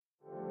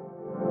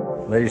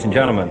Ladies and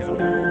gentlemen.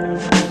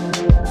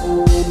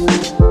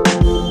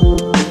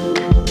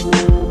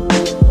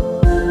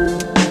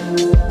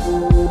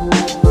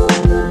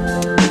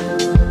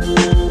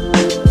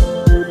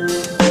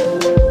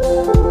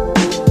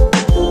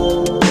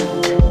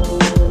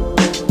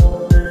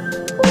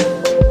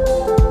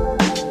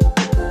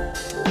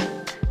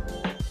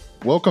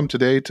 Welcome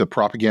today to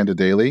Propaganda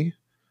Daily.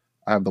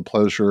 I have the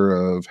pleasure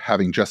of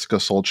having Jessica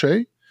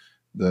Solce,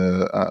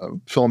 the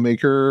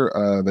filmmaker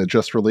that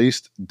just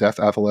released Death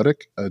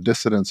Athletic, A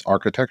Dissident's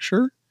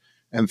Architecture.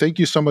 And thank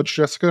you so much,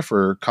 Jessica,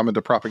 for coming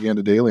to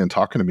Propaganda Daily and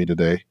talking to me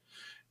today.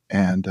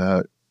 And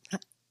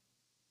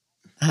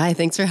hi,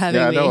 thanks for having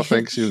me. Yeah, no,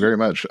 thanks you very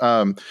much.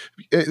 I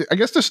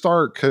guess to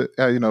start,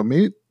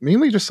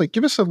 mainly just like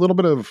give us a little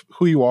bit of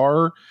who you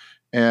are,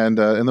 and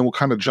then we'll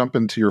kind of jump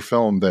into your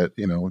film that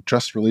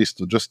just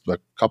released just a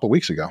couple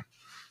weeks ago.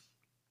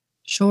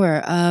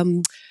 Sure.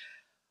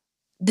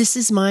 This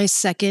is my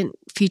second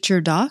feature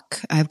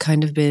doc. I've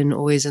kind of been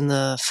always in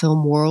the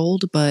film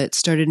world, but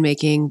started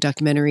making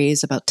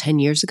documentaries about 10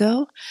 years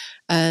ago.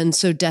 And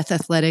so Death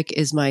Athletic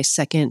is my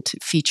second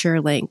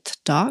feature-length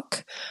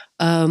doc.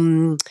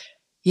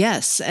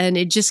 Yes, and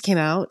it just came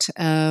out.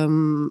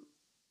 And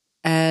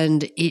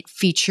it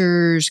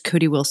features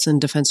Cody Wilson,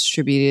 Defense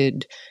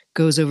Distributed,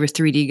 goes over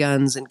 3D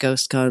guns and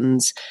ghost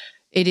guns.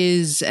 It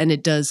is, and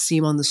it does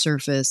seem on the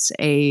surface,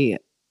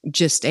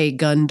 just a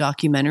gun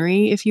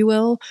documentary, if you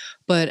will,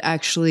 but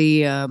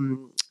actually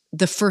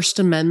the First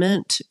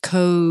Amendment,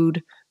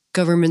 code,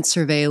 government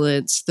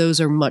surveillance,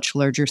 those are much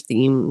larger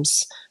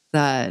themes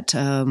that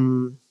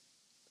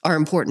are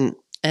important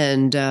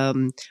and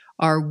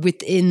are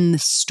within the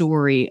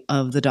story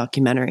of the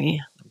documentary.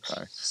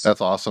 Okay,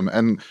 that's awesome.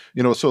 And,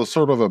 so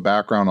sort of a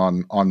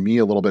background on me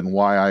a little bit and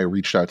why I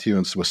reached out to you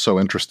and was so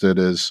interested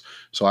is,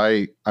 so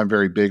I'm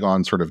very big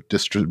on sort of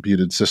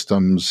distributed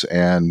systems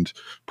and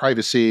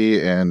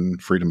privacy and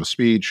freedom of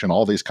speech and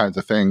all these kinds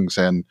of things.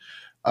 And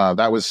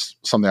that was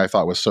something I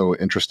thought was so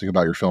interesting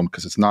about your film,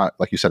 because it's not,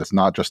 like you said, it's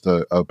not just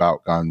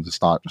about guns.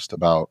 It's not just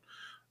about,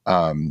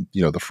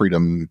 the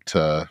freedom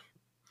to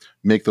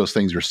make those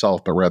things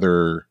yourself, but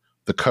rather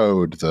the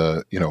code,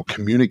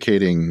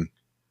 communicating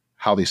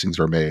how these things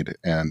are made.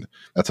 And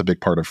that's a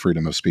big part of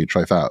freedom of speech.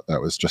 I thought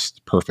that was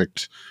just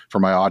perfect for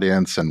my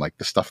audience and like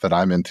the stuff that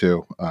I'm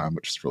into,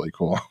 which is really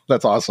cool.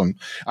 That's awesome.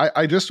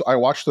 I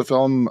watched the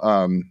film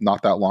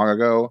not that long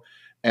ago,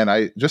 and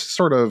I just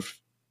sort of,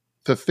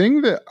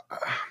 the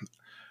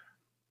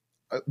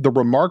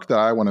remark that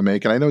I want to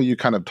make, and I know you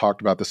kind of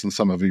talked about this in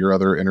some of your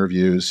other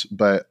interviews,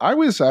 but I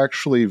was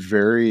actually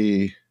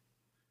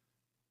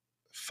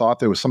thought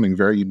there was something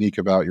very unique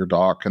about your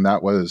doc, and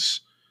that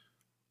was,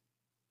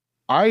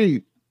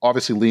 I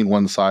obviously lean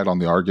one side on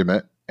the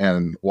argument,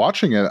 and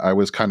watching it, I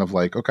was kind of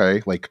like,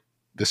 okay, like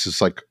this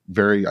is like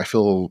I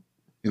feel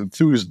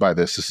enthused by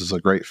this. This is a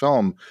great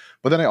film.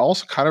 But then I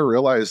also kind of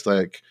realized,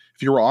 like,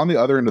 if you were on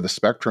the other end of the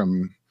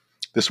spectrum,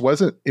 it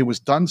was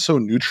done so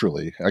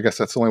neutrally. I guess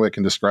that's the only way I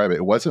can describe it.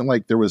 It wasn't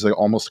like there was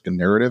almost like a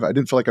narrative. I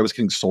didn't feel like I was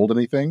getting sold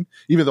anything,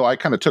 even though I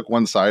kind of took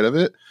one side of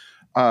it.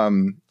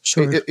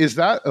 Sure. Is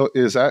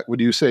that,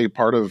 would you say,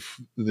 part of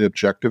the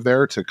objective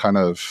there, to kind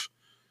of,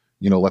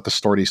 let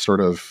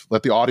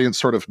the audience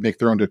sort of make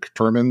their own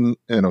determine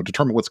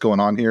what's going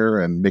on here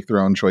and make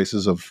their own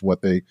choices of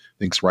what they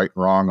think's right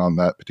and wrong on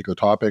that particular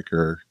topic?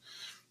 Or?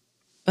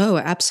 Oh,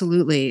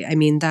 absolutely. I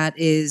mean, that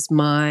is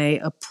my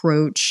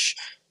approach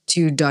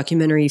to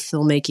documentary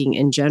filmmaking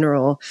in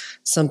general.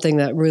 Something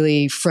that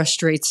really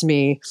frustrates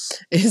me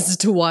is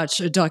to watch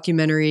a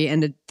documentary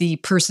and the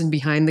person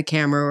behind the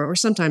camera, or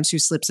sometimes who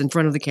slips in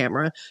front of the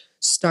camera,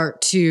 start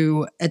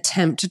to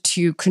attempt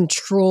to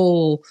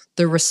control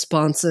the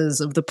responses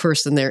of the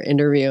person they're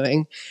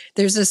interviewing.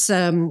 There's this,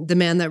 the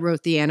man that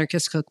wrote the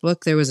Anarchist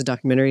Cookbook, there was a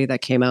documentary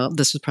that came out.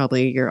 This was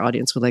probably, your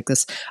audience would like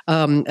this.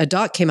 A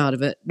doc came out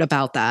of it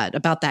about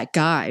that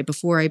guy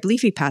before, I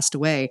believe he passed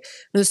away.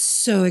 I was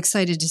so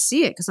excited to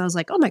see it because I was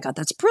like, oh my God,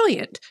 that's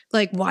brilliant.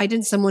 Like, why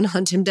didn't someone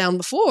hunt him down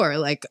before?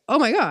 Like, oh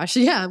my gosh,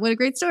 yeah, what a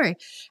great story.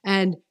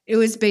 And it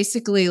was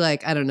basically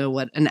like, I don't know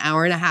what, an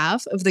hour and a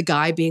half of the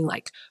guy being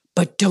like,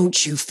 but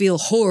don't you feel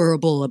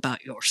horrible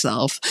about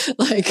yourself?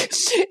 Like,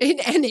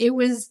 it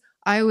was,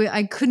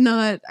 I could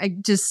not,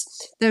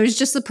 there was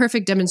just the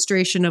perfect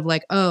demonstration of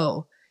like,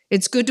 oh,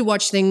 it's good to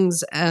watch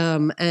things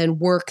and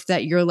work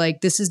that you're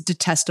like, this is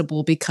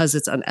detestable because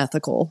it's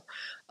unethical.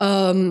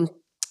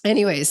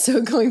 Anyway,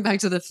 so going back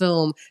to the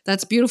film,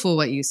 that's beautiful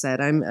what you said.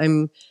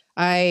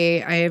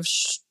 I have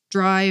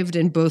strived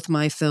in both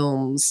my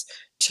films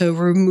to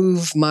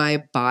remove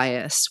my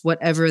bias,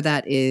 whatever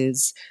that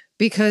is,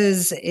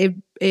 because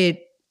it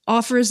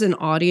offers an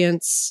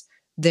audience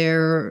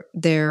their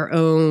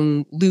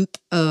own loop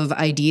of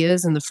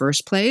ideas in the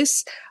first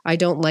place. I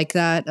don't like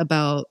that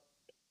about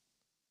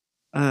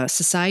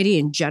society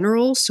in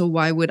general, so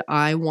why would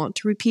I want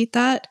to repeat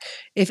that?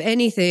 If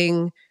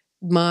anything,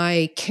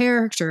 my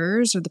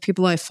characters or the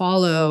people I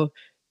follow,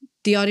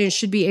 the audience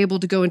should be able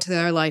to go into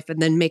their life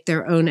and then make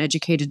their own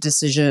educated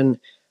decision.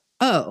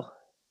 Oh,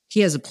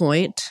 he has a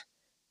point.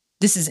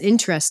 this is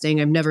interesting.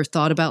 I've never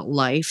thought about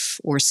life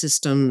or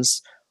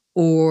systems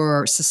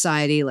or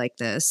society like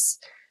this.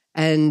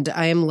 And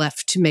I am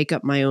left to make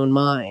up my own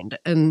mind.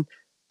 And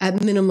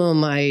at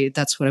minimum,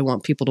 that's what I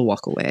want people to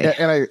walk away. Yeah,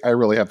 and I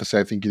really have to say,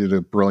 I think you did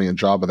a brilliant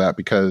job of that,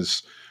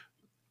 because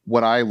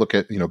when I look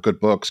at, good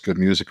books, good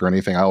music or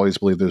anything, I always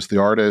believe there's the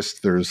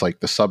artist, there's like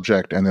the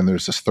subject, and then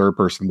there's this third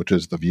person, which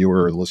is the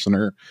viewer or the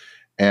listener.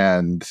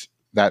 And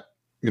that,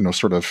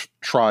 sort of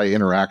try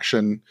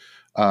interaction,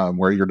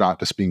 where you're not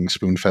just being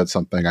spoon fed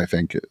something, I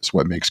think is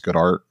what makes good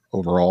art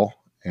overall.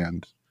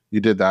 And you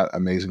did that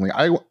amazingly.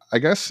 I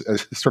guess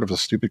it's sort of a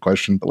stupid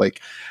question, but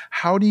like,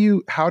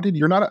 you're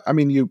not,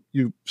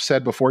 you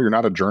said before you're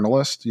not a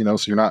journalist, so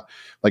you're not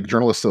like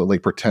journalists that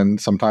like pretend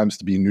sometimes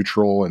to be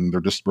neutral and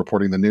they're just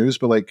reporting the news,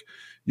 but like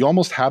you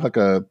almost have like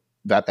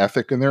that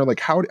ethic in there. Like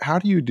how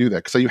do you do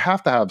that? So you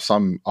have to have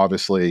some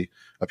obviously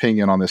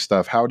opinion on this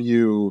stuff. Do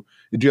you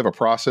have a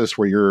process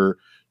where you're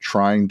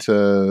trying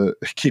to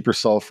keep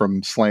yourself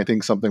from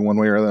slanting something one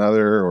way or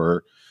another,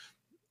 or?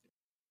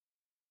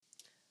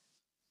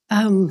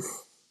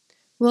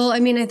 Well,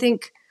 I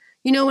think,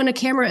 when a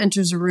camera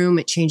enters a room,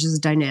 it changes the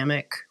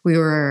dynamic.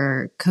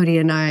 Cody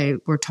and I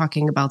were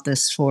talking about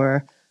this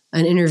for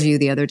an interview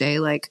the other day.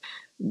 Like,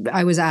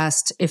 I was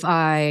asked if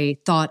I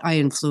thought I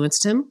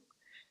influenced him.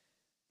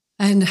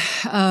 And,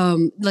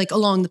 like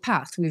along the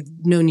path, we've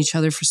known each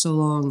other for so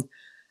long.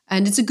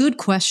 And it's a good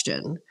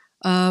question.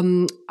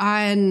 And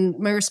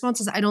my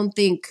response is, I don't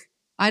think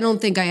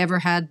I ever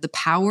had the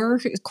power,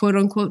 quote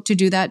unquote, to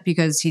do that,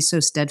 because he's so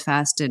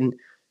steadfast in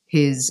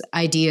his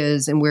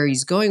ideas and where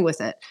he's going with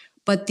it.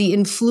 But the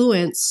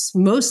influence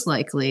most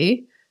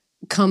likely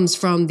comes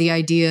from the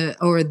idea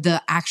or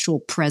the actual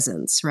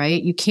presence,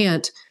 right? You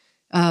can't,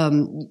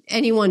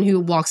 anyone who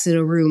walks in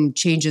a room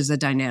changes the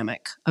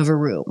dynamic of a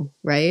room,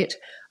 right?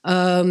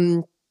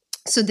 So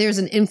there's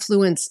an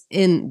influence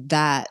in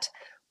that.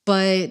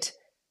 But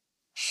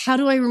how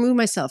do I remove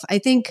myself? I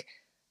think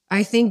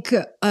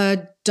a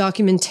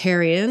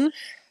documentarian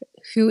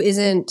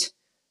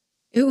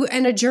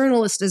and a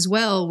journalist as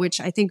well,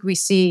 which I think we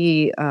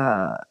see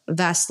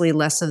vastly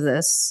less of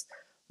this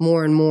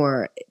more and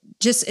more.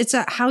 Just it's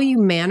how you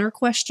manner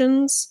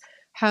questions,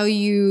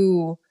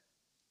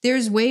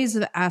 there's ways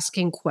of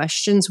asking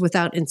questions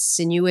without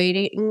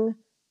insinuation,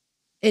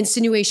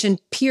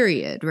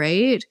 period,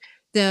 right?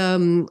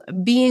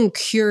 Being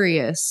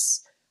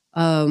curious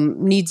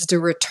needs to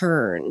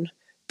return,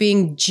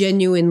 being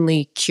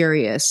genuinely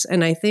curious.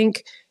 And I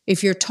think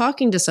if you're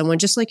talking to someone,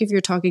 just like if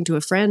you're talking to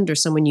a friend or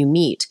someone you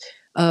meet,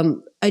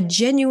 a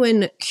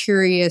genuine,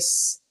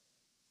 curious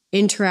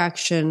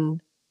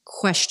interaction,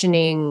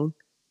 questioning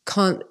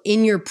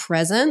in your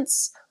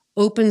presence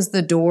opens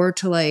the door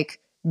to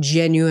like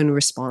genuine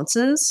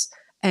responses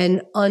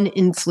and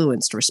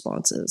uninfluenced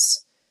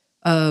responses.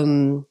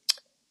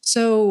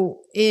 So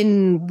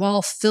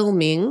while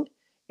filming,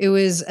 it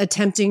was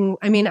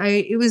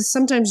it was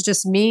sometimes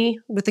just me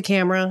with the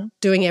camera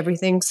doing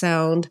everything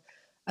sound.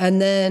 And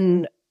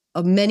then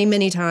many,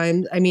 many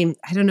times, I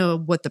don't know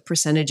what the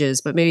percentage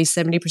is, but maybe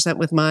 70%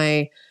 with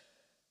my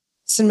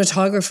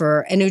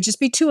cinematographer, and it would just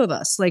be two of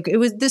us.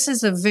 This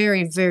is a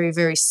very, very,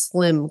 very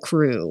slim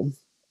crew.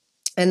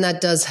 And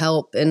that does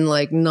help in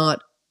like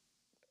not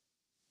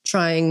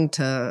trying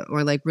to,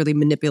 or like really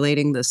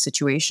manipulating the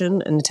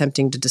situation and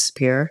attempting to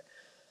disappear.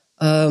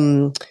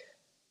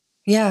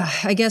 Yeah,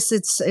 I guess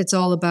it's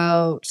all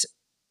about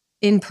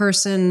in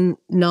person,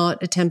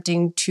 not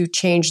attempting to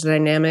change the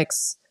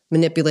dynamics,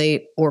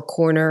 manipulate or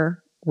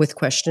corner with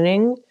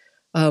questioning,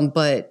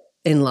 but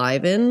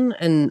enliven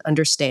and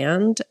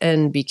understand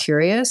and be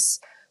curious,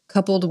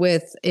 coupled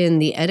with in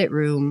the edit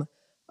room,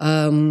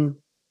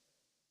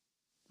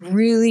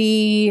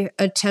 really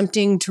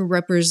attempting to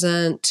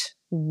represent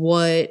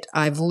what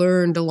I've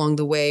learned along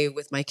the way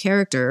with my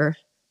character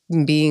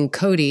being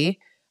Cody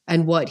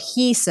and what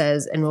he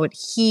says and what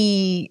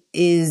he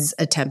is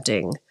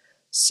attempting.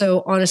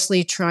 So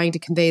honestly, trying to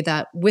convey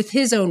that with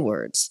his own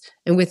words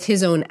and with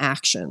his own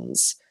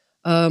actions.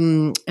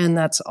 And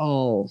that's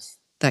all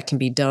that can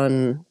be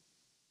done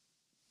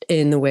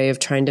in the way of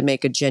trying to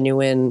make a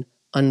genuine,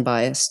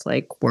 unbiased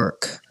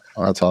work.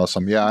 Oh, that's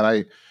awesome. Yeah.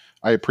 And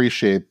I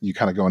appreciate you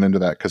kind of going into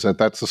that, because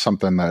that's just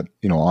something that,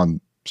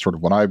 on sort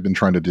of what I've been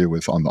trying to do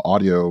with on the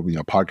audio,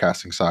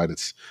 podcasting side,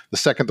 it's the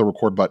second the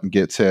record button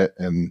gets hit,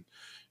 and,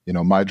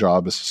 my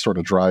job is to sort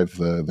of drive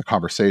the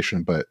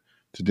conversation, but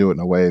to do it in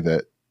a way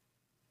that,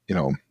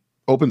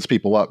 opens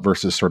people up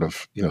versus sort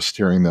of,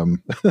 steering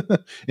them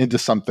into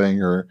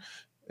something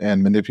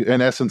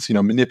in essence,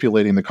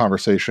 manipulating the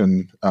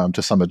conversation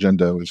to some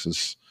agenda, which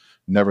is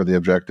never the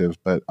objective.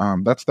 But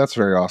that's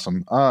very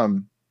awesome.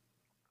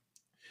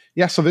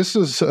 Yeah. So this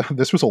was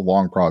a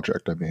long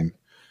project.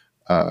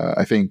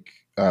 I think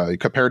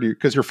compared to,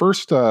 because your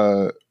first,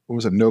 what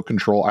was it? No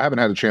Control. I haven't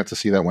had a chance to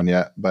see that one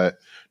yet, but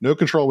No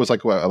Control was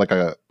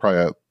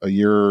probably a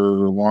year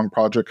long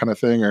project kind of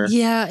thing, or?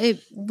 Yeah.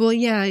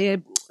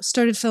 It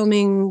started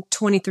filming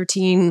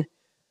 2013.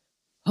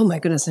 Oh my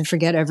goodness, I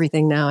forget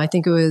everything now. I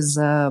think it was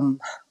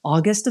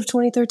August of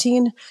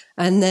 2013.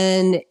 And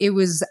then it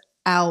was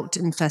out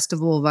in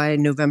festival by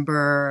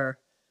November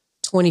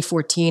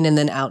 2014 and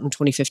then out in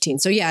 2015.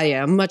 So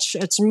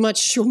it's much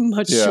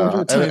shorter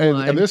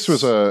timeline. And this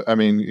was a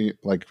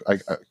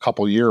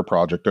couple year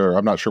project, or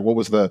I'm not sure what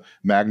was the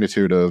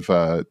magnitude of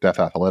Death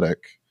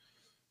Athletic.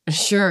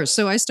 Sure.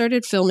 So I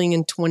started filming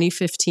in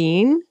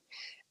 2015,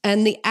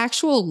 and the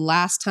actual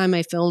last time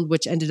I filmed,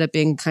 which ended up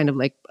being kind of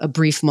like a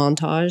brief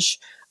montage,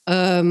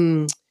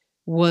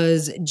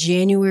 was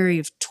January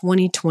of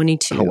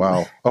 2022. Oh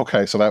wow!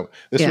 Okay, so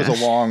this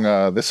was a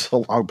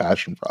long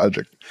passion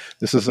project.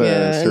 This is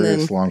a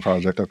serious long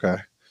project. Okay,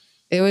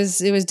 it was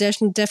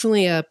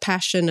definitely a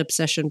passion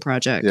obsession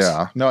project.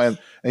 Yeah, no, and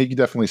you can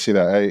definitely see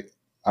that.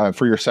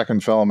 For your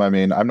second film, I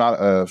mean, I'm not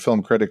a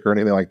film critic or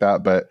anything like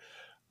that, but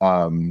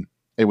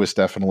it was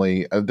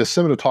definitely the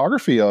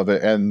cinematography of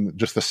it, and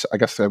just I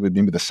guess that would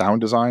be the sound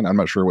design. I'm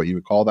not sure what you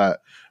would call that,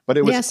 but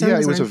it was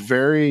it was a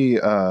very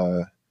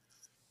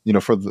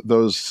for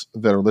those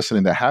that are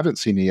listening that haven't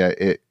seen it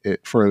yet, it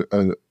for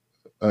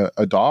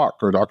a doc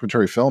or a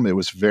documentary film, it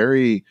was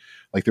very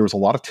like there was a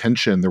lot of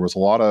tension. There was a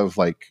lot of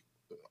like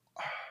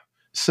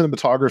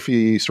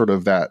cinematography, sort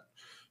of that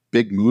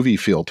big movie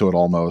feel to it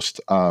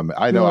almost.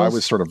 I know I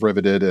was sort of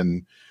riveted,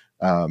 and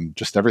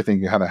just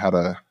everything kind of had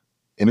a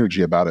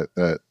energy about it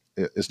that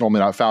is normally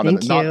not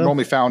found not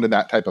normally found in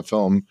that type of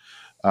film.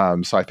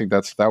 So I think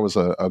that was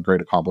a great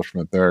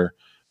accomplishment there.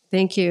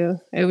 Thank you.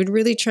 I was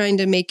really trying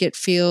to make it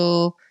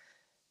feel,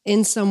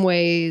 in some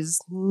ways,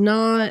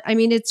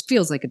 it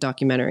feels like a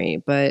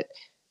documentary, but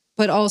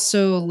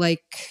also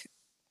like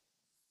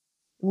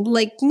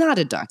not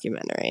a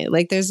documentary.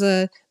 Like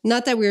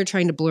not that we were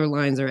trying to blur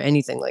lines or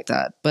anything like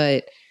that,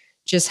 but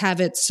just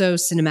have it so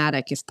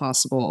cinematic if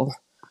possible,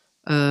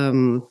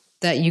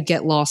 that you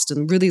get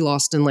really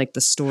lost in like the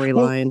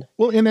storyline.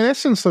 Well, in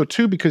essence though,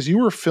 too, because you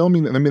were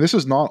filming, I mean, this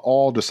is not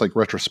all just like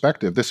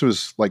retrospective. This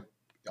was like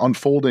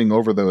unfolding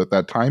over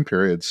that time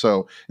period.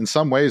 So in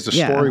some ways the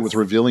story was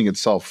revealing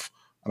itself,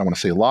 I don't want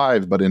to say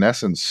live, but in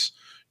essence,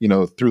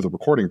 through the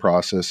recording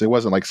process. It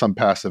wasn't like some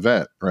past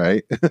event,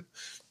 right?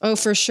 Oh,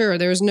 for sure.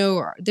 There's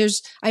like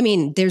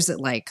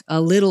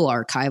a little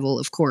archival,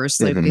 of course,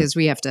 because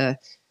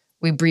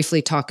we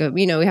briefly talk of,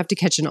 we have to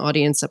catch an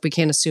audience up. We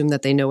can't assume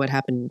that they know what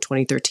happened in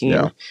 2013.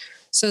 Yeah.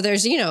 So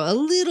there's, a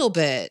little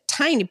bit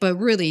tiny, but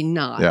really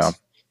not. Yeah.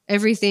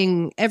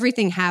 Everything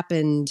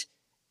happened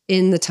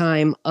in the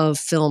time of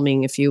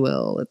filming, if you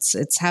will.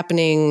 It's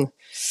happening.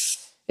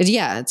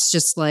 It's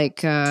just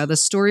like the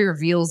story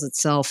reveals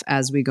itself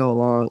as we go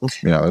along.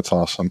 Yeah, that's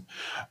awesome.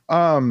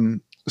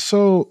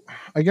 So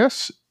I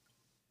guess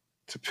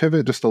to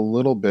pivot just a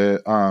little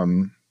bit,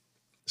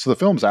 so the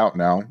film's out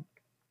now.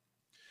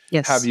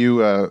 Yes. Have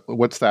you,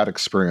 what's that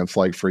experience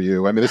like for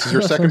you? I mean, this is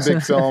your second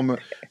big film,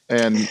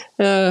 and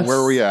where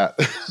are we at?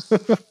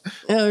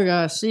 Oh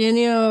gosh.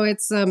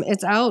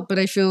 It's out, but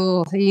I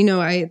feel,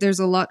 there's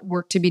a lot of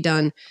work to be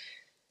done.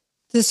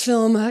 This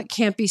film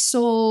can't be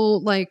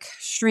sold, like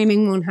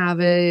streaming won't have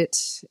it.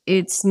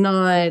 It's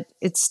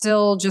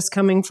still just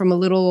coming from a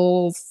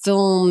little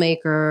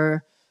filmmaker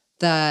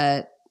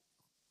that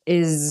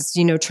is,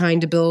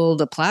 trying to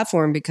build a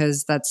platform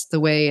because that's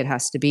the way it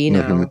has to be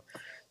now. Mm-hmm.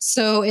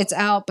 So it's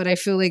out, but I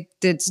feel like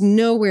it's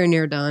nowhere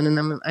near done.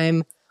 And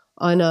I'm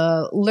on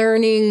a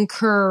learning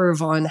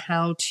curve on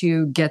how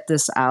to get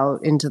this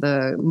out into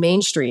the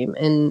mainstream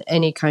in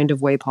any kind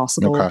of way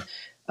possible. Okay.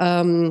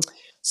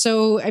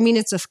 So,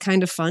 it's a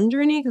kind of fun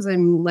journey because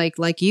I'm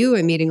like you,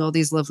 I'm meeting all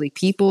these lovely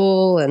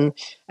people. And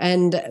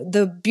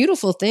the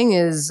beautiful thing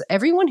is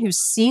everyone who's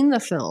seen the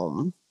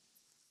film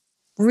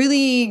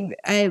really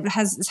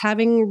is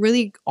having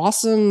really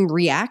awesome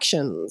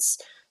reactions.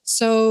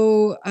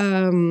 So,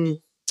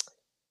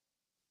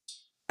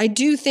 I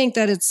do think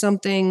that it's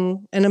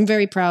something, and I'm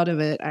very proud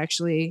of it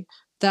actually,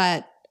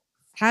 that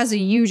has a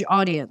huge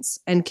audience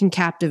and can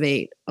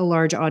captivate a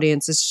large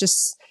audience. It's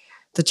just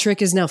the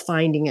trick is now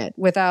finding it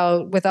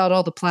without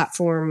all the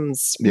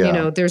platforms.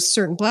 Yeah. There's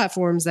certain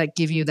platforms that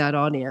give you that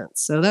audience.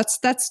 So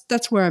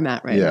that's where I'm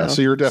at right now. Yeah.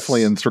 So you're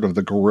definitely in sort of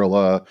the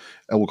guerrilla,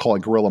 we'll call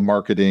it guerrilla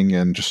marketing,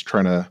 and just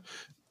trying to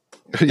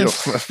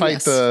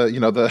fight yes.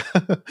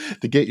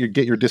 to get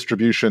your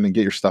distribution and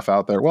get your stuff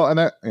out there. Well, and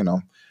that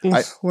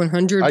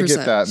 100%. I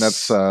get that, and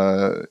that's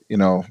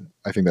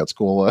I think that's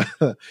cool.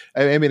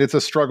 I mean, it's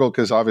a struggle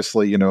because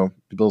obviously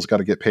bills got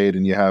to get paid,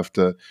 and you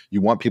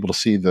want people to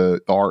see the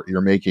art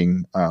you're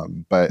making.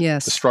 But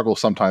yes. The struggle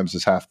sometimes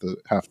is half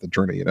the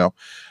journey.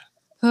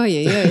 Oh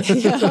yeah.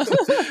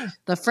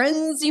 The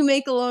friends you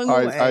make along the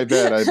way. I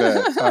bet.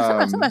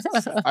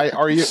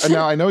 Are you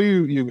now? I know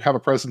you have a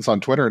presence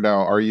on Twitter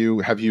now.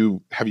 Have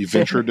you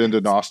ventured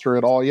into Nostr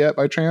at all yet,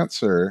 by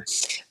chance? Or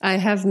I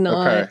have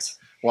not. Okay.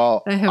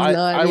 Well,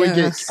 I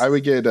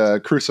would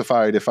get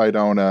crucified if I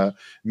don't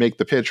make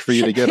the pitch for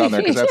you to get on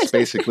there, because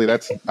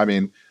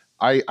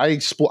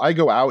I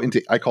go out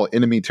into, I call it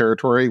enemy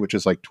territory, which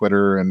is like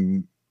Twitter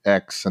and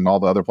X and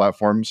all the other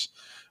platforms.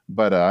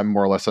 But I'm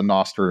more or less a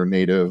Nostr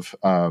native.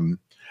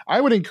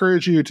 I would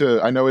encourage you to,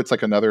 I know it's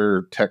like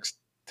another tech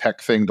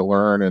tech thing to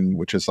learn, and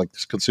which is like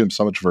consumes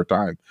so much of our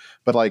time.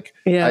 But like,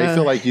 Yeah. I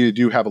feel like you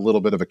do have a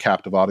little bit of a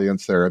captive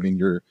audience there. I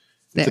mean,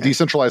 it's a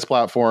decentralized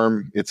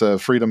platform. It's a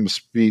freedom of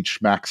speech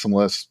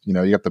maximalist. You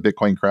know, you got the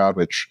Bitcoin crowd,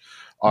 which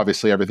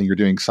obviously everything you're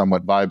doing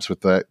somewhat vibes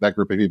with that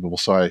group of people.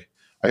 So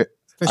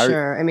for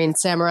sure. I mean,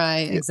 Samurai,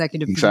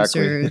 executive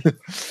producer.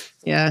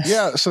 Yeah.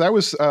 Yeah. So that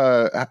was,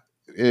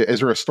 is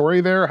there a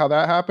story there? How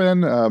that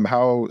happened?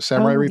 How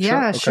Samurai reached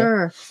out? Yeah, Okay.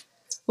 sure.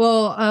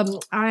 Well,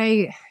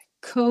 I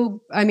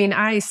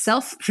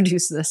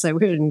self-produced this. I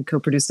wouldn't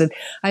co-produce it.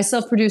 I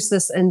self-produced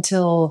this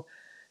until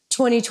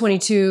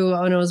 2022.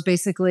 And I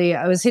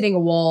was hitting a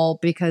wall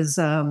because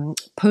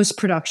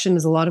post-production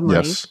is a lot of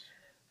money. Yes.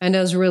 And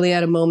I was really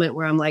at a moment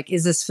where I'm like,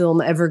 is this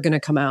film ever going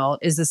to come out?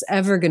 Is this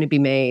ever going to be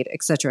made?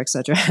 Et cetera, et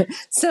cetera.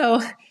 So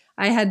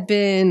I had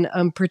been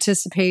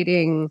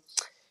participating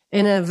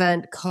in an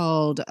event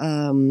called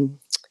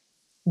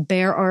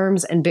Bear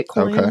Arms and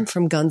Bitcoin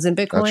from Guns and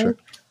Bitcoin. Gotcha.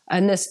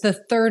 And the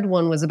third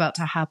one was about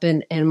to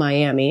happen in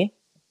Miami.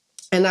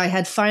 And I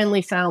had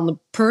finally found the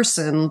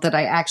person that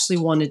I actually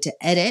wanted to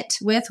edit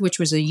with, which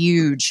was a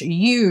huge,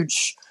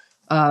 huge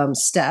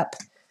step.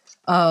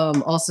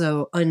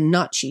 Also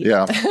not cheap.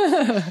 Yeah.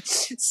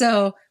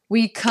 So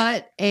we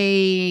cut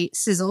a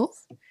sizzle.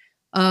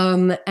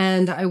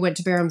 And I went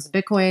to Bear Arms and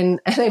Bitcoin,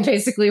 and I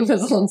basically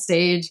was on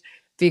stage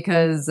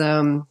because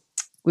I've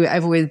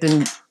always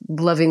been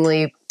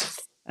lovingly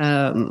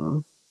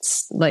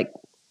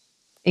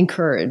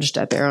encouraged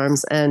at Bear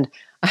Arms, and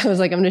I was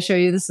like, I'm going to show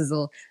you the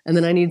sizzle, and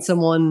then I need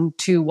someone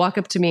to walk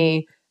up to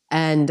me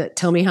and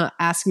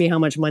ask me how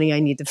much money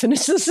I need to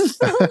finish this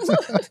film.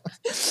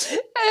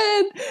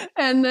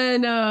 and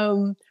then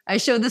I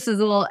showed the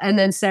sizzle, and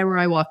then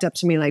Samurai walked up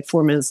to me like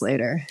 4 minutes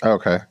later.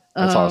 Okay,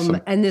 that's awesome.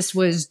 And this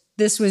was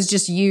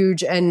just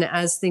huge. And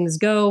as things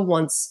go,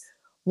 once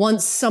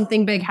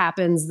something big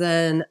happens,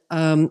 then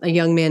a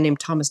young man named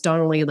Thomas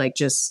Donnelly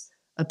just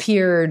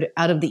appeared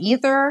out of the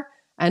ether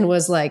and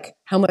was like,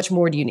 how much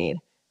more do you need?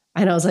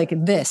 And I was like,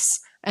 this.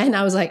 And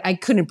I was like, I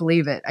couldn't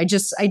believe it. I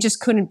just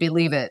couldn't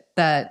believe it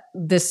that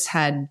this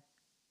had,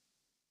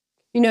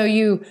 when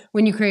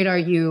you create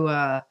art,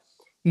 you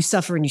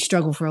suffer and you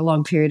struggle for a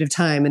long period of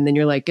time. And then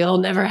you're like, it'll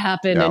never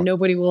happen and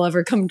nobody will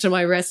ever come to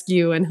my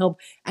rescue and help.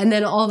 And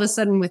then all of a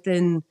sudden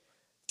within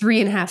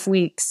 3.5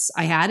 weeks,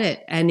 I had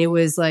it. And it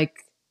was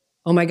like,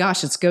 oh my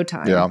gosh, it's go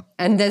time. Yeah.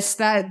 And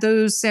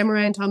those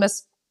Samurai and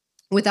Thomas,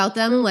 without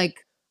them,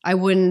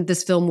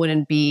 this film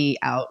wouldn't be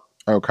out.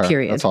 Okay.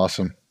 Period. That's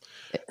awesome.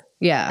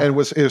 Yeah. And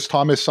is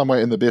Thomas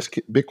somewhere in the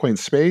Bitcoin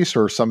space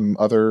or some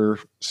other?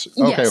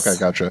 Okay. Yes. Okay.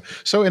 Gotcha.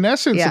 So in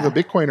essence, the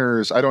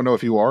Bitcoiners, I don't know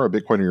if you are a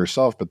Bitcoiner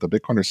yourself, but the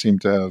Bitcoiners seem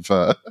to have,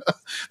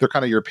 they're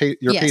kind of your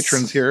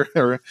patrons here.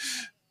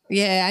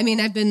 Yeah. I mean,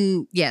 I've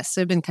been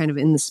kind of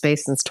in the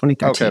space since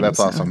 2013. Okay. That's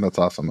awesome. That's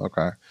awesome.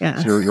 Okay.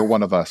 Yeah. So you're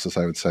one of us, as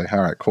I would say.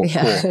 All right. Cool.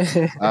 Yeah.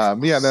 Cool.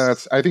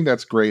 I think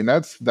that's great. And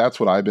that's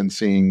what I've been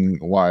seeing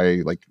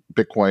why like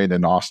Bitcoin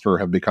and Oster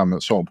have become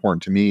so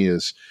important to me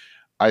is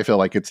I feel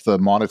like it's the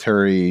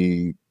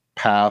monetary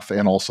path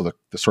and also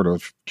the sort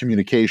of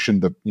communication,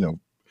 the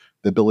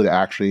ability to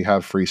actually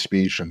have free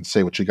speech and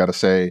say what you got to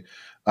say.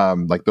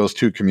 Like those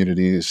two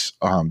communities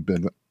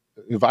been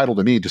vital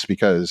to me just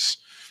because,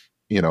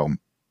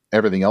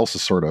 everything else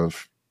is sort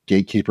of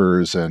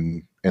gatekeepers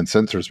and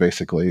censors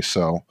basically.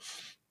 So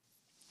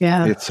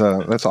yeah, it's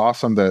that's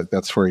awesome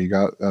that's where you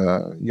got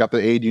the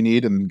aid you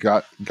need and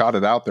got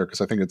it out there. Cause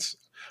I think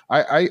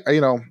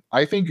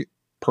I think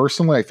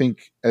personally, I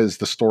think as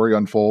the story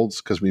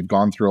unfolds, because we've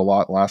gone through a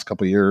lot the last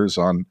couple of years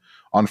on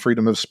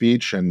freedom of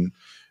speech and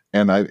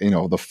I,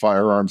 the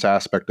firearms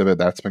aspect of it,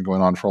 that's been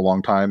going on for a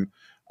long time.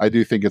 I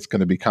do think it's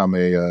going to become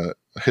a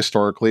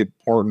historically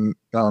important,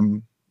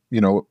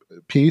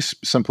 piece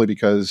simply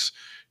because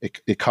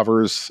it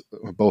covers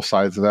both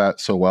sides of that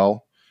so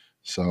well.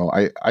 So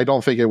I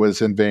don't think it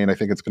was in vain. I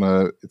think it's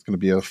gonna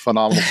be a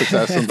phenomenal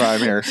success sometime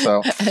here.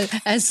 So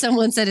as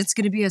someone said, it's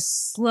gonna be a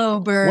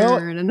slow burn.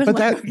 Well, but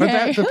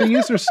the thing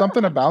is, there's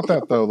something about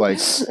that though. Like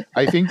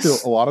I think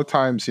that a lot of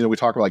times, we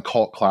talk about like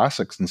cult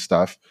classics and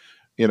stuff.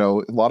 A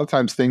lot of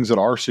times things that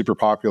are super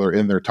popular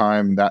in their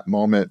time, that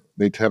moment,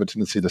 they have a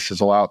tendency to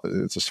sizzle out.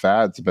 It's just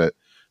fads, but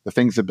the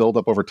things that build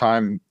up over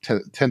time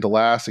tend to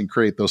last and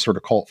create those sort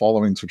of cult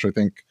followings, which I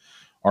think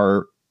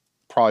are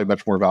probably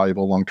much more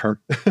valuable long term.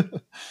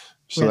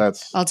 So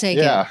I'll take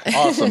it. Yeah,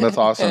 awesome. That's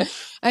awesome.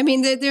 I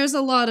mean, there's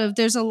a lot of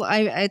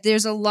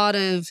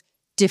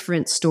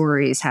different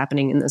stories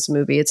happening in this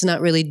movie. It's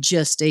not really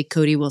just a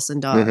Cody Wilson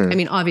doc. Mm-hmm. I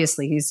mean,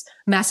 obviously he's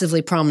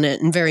massively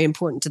prominent and very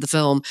important to the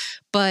film,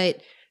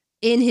 but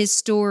in his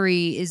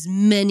story is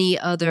many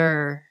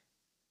other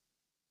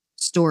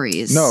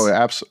stories. No,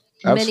 absolutely.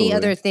 Many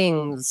other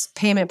things,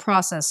 payment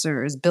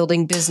processors,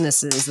 building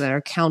businesses that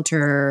are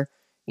counter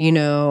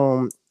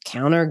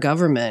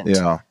government.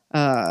 Yeah.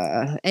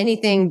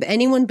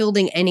 Anyone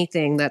building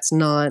anything that's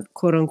not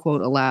quote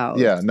unquote allowed.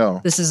 Yeah,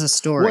 no. This is a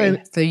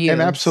story for you.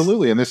 And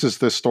absolutely. And this is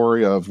the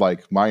story of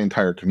like my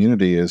entire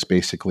community is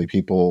basically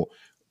people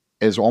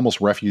as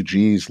almost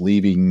refugees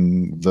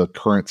leaving the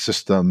current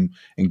system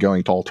and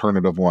going to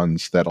alternative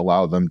ones that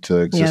allow them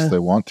to exist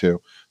the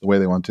way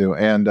they want to.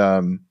 And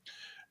so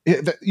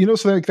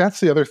like that's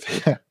the other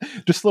thing.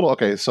 Just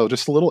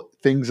little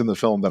things in the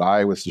film that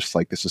I was just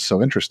like, this is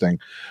so interesting.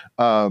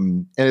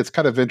 And it's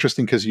kind of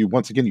interesting because you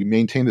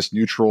maintain this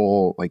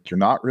neutral, like you're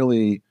not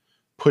really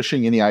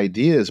pushing any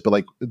ideas, but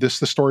like the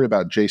story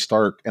about Jay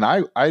Stark, and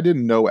I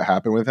didn't know what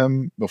happened with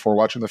him before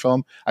watching the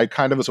film. I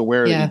kind of was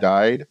aware that he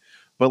died,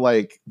 but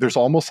like there's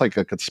almost like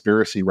a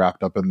conspiracy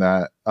wrapped up in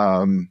that.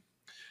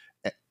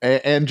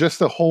 And just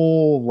the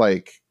whole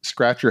like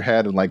scratch your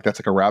head and like that's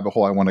like a rabbit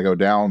hole I want to go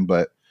down,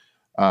 but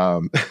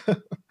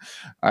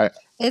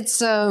it's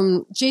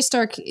Jay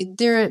Stark.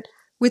 There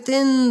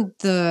within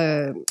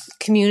the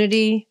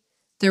community,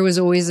 there was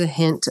always a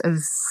hint of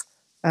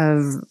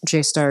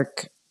Jay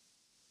Stark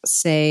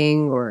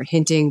saying or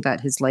hinting that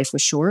his life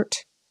was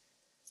short.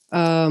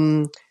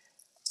 So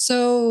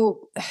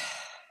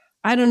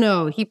I don't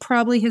know.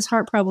 His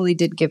heart probably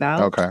did give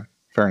out. Okay,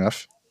 fair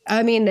enough.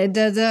 I mean,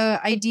 the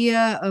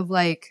idea of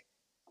like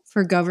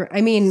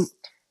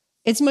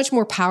it's much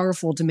more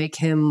powerful to make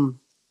him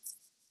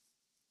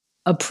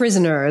a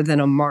prisoner than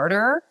a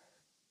martyr.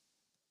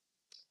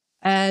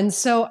 And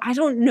so I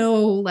don't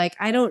know,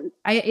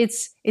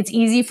 it's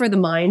easy for the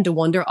mind to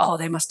wonder, oh,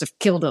 they must have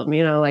killed him,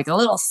 like a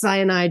little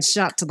cyanide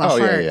shot to the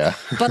heart. Yeah.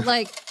 But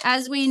like,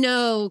 as we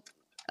know,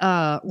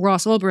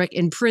 Ross Ulbricht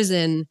in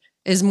prison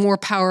is more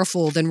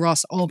powerful than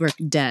Ross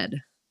Ulbricht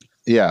dead.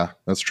 Yeah,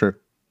 that's true.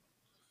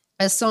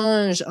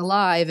 Assange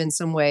alive in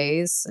some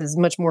ways is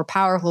much more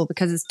powerful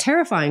because it's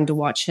terrifying to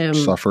watch him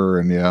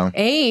suffer and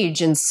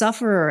age and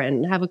suffer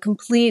and have a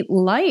complete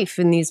life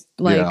in these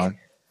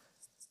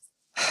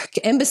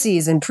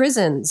embassies and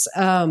prisons.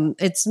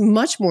 It's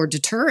much more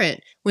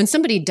deterrent. When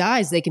somebody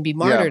dies, they can be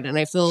martyred. And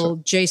I feel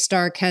Jay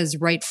Stark has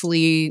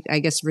rightfully, I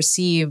guess,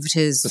 received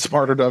his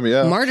martyrdom.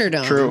 Yeah.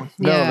 Martyrdom. True.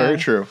 No, very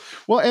true.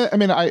 Well, I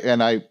mean,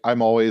 I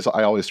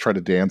always try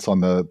to dance on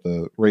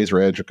the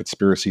razor edge of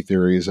conspiracy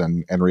theories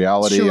and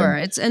reality. Sure.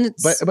 It's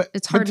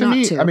hard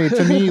not to. I mean,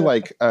 to me,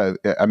 like,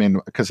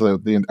 because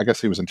I guess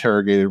he was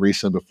interrogated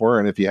recently before.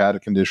 And if he had a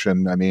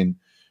condition, I mean,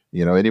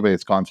 anybody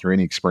that's gone through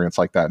any experience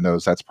like that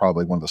knows that's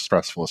probably one of the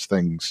stressfulest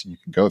things you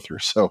can go through.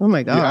 So, oh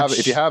my gosh,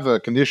 if you have a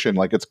condition,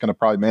 like it's going to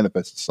probably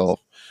manifest itself.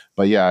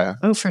 But yeah,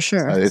 oh for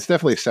sure, it's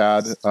definitely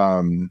sad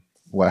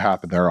what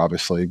happened there,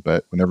 obviously.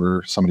 But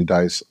whenever somebody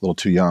dies a little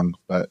too young,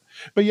 but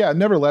yeah,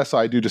 nevertheless,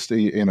 I do just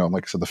like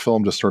I said, the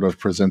film just sort of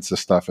presents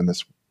this stuff in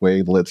this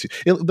way.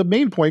 The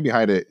main point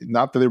behind it,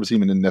 not that there was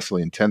even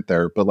necessarily intent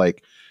there, but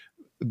like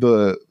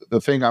the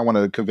thing I want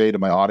to convey to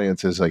my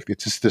audience is like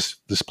it's just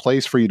this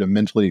place for you to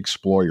mentally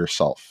explore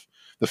yourself.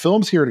 The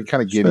film's here to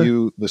kind of give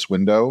you this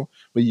window,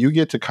 but you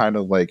get to kind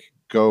of like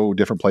go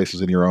different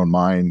places in your own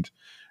mind,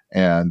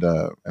 and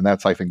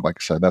that's, I think, like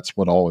I said, that's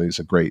what always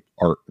a great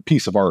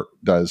piece of art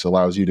does.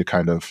 Allows you to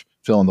kind of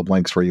fill in the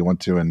blanks where you want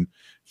to and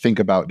think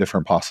about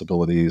different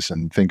possibilities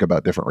and think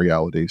about different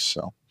realities.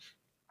 So,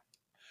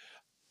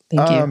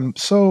 thank you.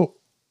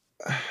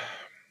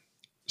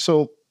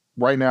 So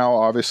right now,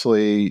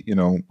 obviously,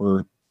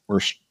 we're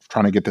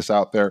trying to get this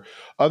out there.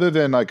 Other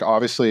than like,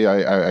 obviously,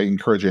 I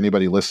encourage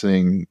anybody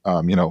listening,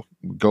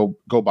 go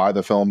buy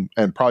the film,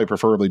 and probably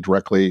preferably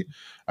directly,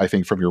 I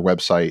think, from your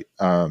website.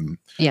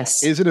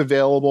 Yes. Is it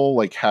available?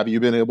 Like, have you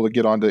been able to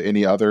get onto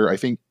any other, I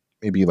think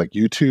maybe like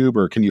YouTube,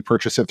 or can you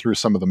purchase it through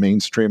some of the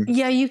mainstream?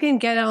 Yeah, you can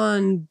get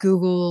on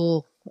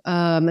Google,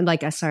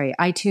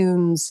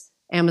 iTunes,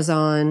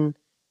 Amazon,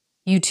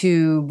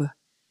 YouTube,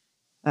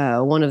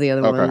 one of the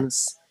other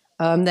ones.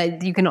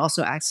 That you can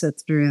also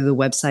access through the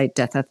website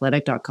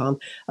deathathletic.com.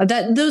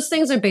 Those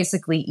things are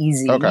basically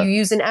easy. Okay. You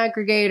use an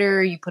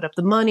aggregator, you put up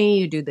the money,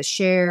 you do the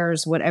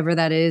shares, whatever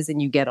that is,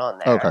 and you get on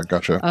there. Okay,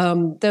 gotcha.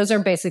 Those are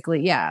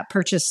basically,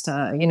 purchased,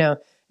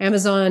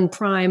 Amazon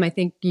Prime. I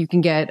think you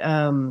can get,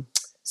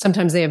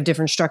 sometimes they have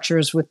different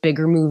structures with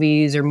bigger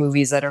movies or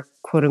movies that are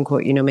quote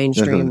unquote,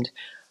 mainstreamed.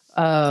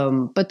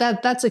 But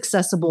that's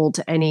accessible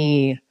to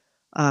any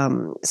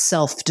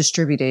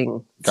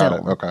self-distributing Got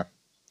film. it. Okay.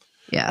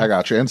 Yeah, I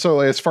got you. And so,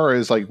 as far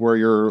as like where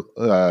you're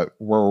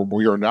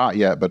not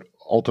yet, but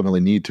ultimately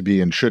need to be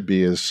and should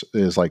be, is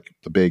like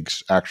the big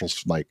actual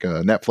like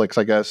Netflix,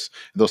 I guess,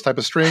 those type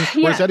of streams.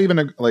 Yeah. Or is that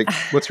even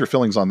what's your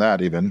feelings on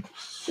that? Even,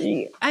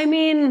 I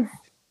mean,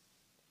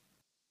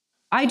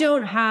 I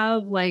don't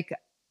have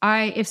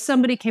if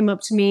somebody came up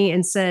to me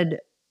and said,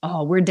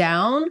 "Oh, we're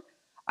down,"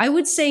 I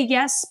would say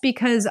yes,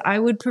 because I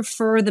would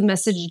prefer the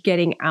message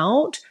getting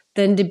out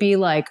than to be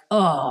like,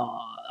 "Oh,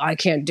 I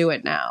can't do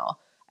it now."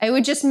 It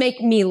would just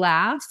make me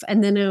laugh,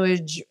 and then I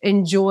would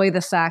enjoy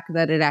the fact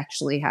that it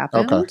actually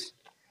happened. Okay.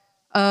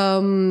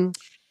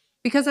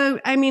 Because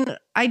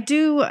I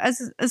do,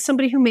 as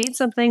somebody who made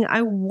something,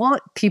 I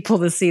want people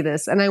to see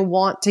this, and I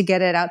want to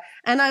get it out,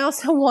 and I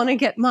also want to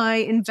get my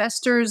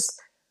investors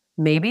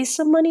maybe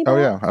some money back. Oh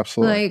yeah,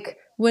 absolutely. Like,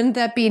 wouldn't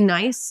that be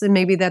nice? And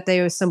maybe that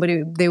they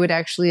would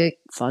actually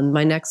fund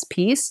my next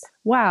piece.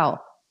 Wow.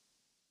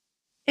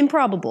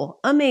 Improbable.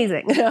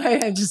 Amazing.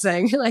 I'm just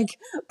saying,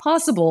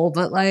 possible,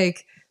 but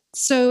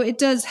So it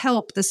does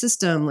help the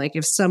system. Like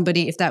if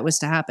that was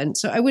to happen.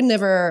 So I would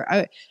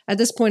never, at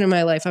this point in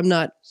my life, I'm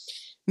not,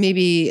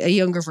 maybe a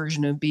younger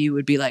version of me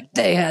would be like,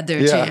 they had their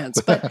Yeah.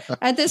 chance. But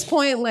at this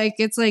point, like,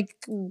 it's like,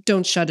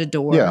 don't shut a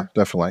door. Yeah,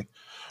 definitely.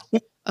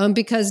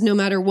 Because no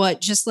matter what,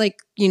 just like,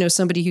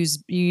 somebody who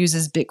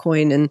uses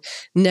Bitcoin and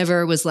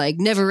never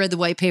read the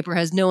white paper,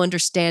 has no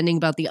understanding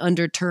about the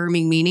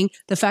underterming meaning.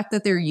 The fact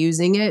that they're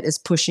using it is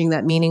pushing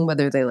that meaning,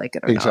 whether they like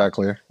it or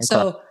Exactly. not. Okay.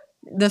 So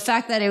the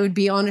fact that it would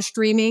be on a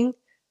streaming,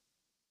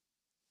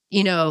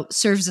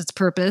 serves its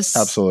purpose.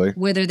 Absolutely.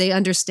 Whether they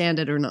understand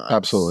it or not.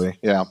 Absolutely.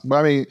 Yeah.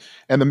 I mean,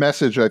 and the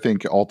message, I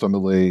think,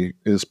 ultimately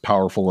is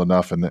powerful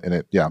enough, and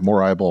it,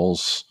 more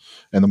eyeballs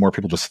and the more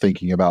people just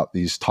thinking about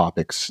these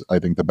topics, I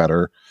think the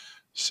better.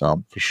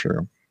 So for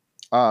sure.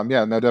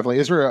 Yeah, no, definitely.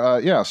 Is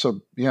there,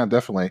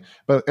 definitely.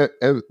 But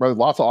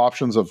lots of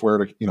options of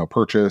where to,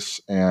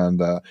 purchase.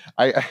 And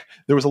I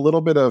there was a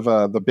little bit of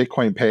the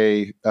Bitcoin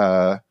Pay,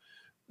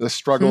 the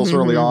struggles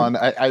early on.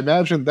 I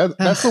imagine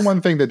that's the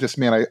one thing that just,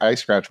 man, I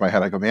scratch my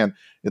head. I go, man,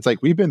 it's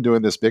like we've been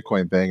doing this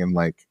Bitcoin thing, and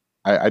like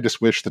I just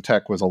wish the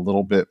tech was a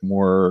little bit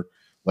more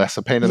less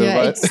a pain in the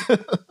butt.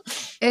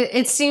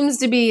 It seems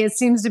to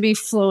be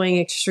flowing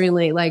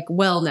extremely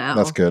well now.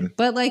 That's good.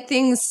 But like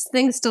things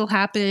still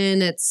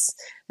happen.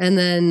 And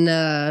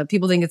then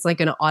people think it's like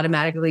going to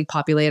automatically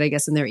populate, I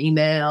guess, in their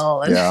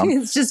email. And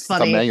it's just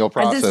funny. It's a manual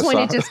process. At this point,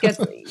 it just gets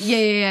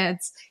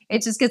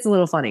it just gets a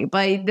little funny.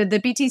 But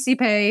the BTC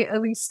Pay,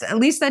 at least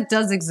that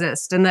does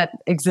exist, and that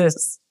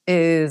exists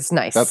is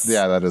nice.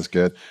 That is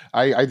good.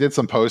 I did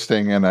some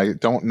posting, and I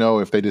don't know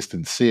if they just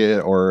didn't see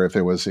it or if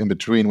it was in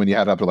between when you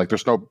had up to like,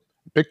 there's no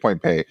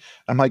Bitcoin Pay.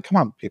 I'm like, come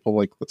on, people,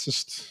 like, let's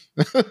just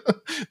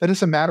that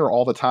doesn't matter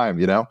all the time,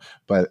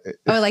 But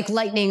like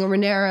Lightning or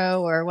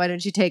Monero, or why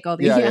don't you take all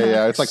these?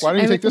 Yeah. It's like, why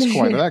don't you take this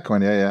coin or that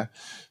coin? Yeah.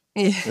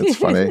 It's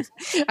funny.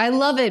 I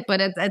love it,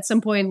 but at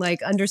some point,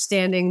 like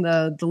understanding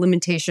the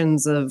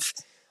limitations of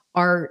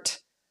art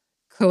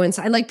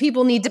coincide. Like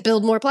people need to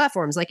build more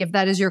platforms. Like if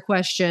that is your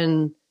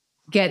question,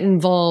 get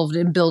involved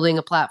in building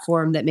a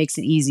platform that makes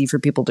it easy for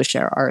people to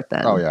share art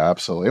then. Oh yeah,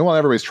 absolutely. Well,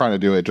 everybody's trying to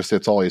do it. Just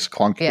it's always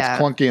clunky. Yeah.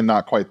 It's clunky and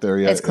not quite there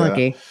yet. It's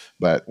clunky.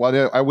 But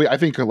I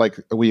think like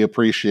we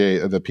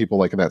appreciate the people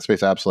like in that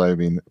space. Absolutely. I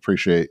mean,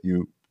 appreciate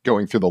you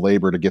going through the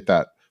labor to get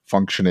that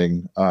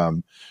functioning.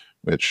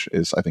 Which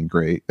is, I think,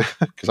 great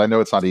because I know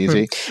it's not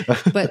easy.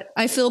 But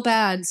I feel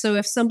bad. So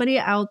if somebody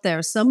out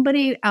there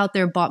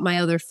bought my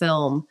other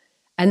film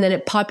and then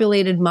it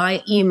populated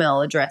my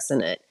email address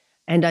in it,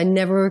 and I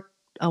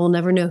will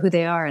never know who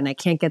they are, and I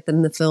can't get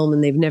them the film,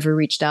 and they've never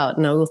reached out,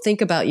 and I will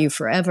think about you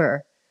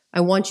forever. I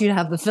want you to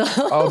have the film.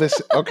 Oh,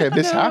 this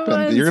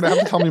happened. You're going to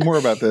have to tell me more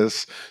about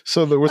this.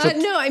 So there was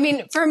no, I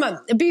mean,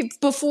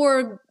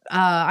 before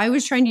I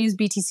was trying to use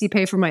BTC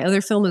Pay for my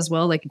other film as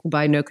well. Like you can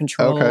buy No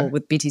Control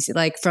with BTC,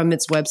 like from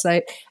its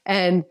website.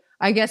 And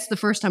I guess the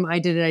first time I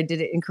did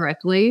it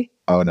incorrectly.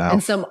 Oh no.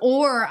 And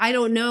I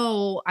don't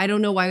know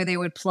why they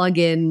would plug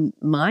in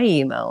my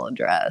email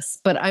address,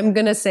 but I'm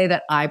going to say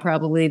that I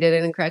probably did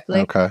it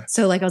incorrectly. Okay.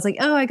 So like, I was like,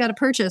 oh, I got a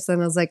purchase. And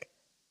I was like,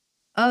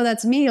 oh,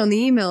 that's me on the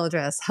email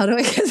address. How do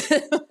I get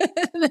it?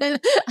 And then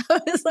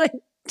I was like,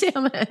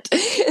 damn it.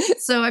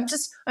 So I'm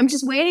just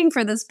waiting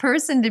for this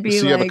person to be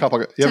so you have a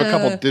couple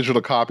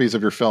digital copies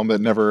of your film that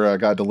never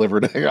got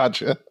delivered. I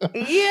gotcha.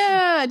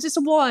 Yeah, just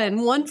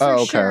one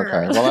for sure.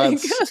 Okay. Well,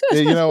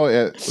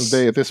 that's,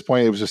 they at this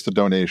point, it was just a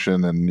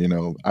donation,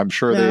 and I'm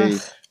sure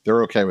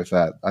they're okay with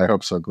that. I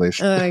hope so,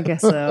 Glacier. I guess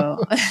so.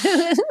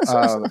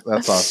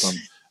 That's awesome.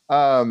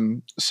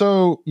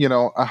 So,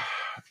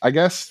 I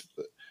guess,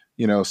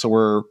 so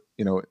we're,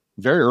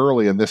 very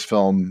early in this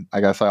film.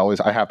 I guess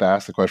I have to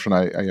ask the question.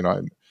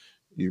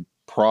 You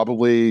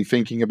probably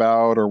thinking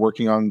about or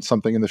working on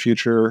something in the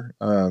future.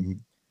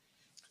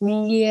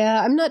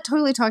 Yeah, I'm not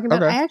totally talking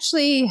about. Okay. I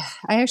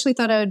actually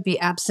thought I would be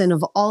absent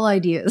of all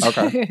ideas.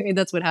 Okay.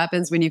 That's what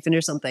happens when you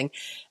finish something.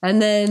 And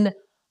then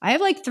I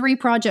have like 3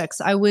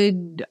 projects I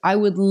would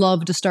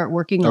love to start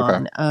working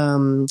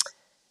on.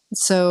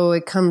 So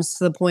it comes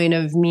to the point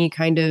of me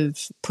kind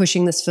of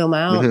pushing this film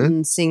out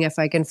and seeing if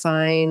I can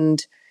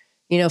find,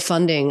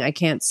 funding. I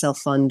can't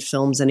self-fund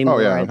films anymore. Oh,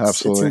 yeah,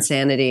 absolutely. It's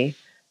insanity.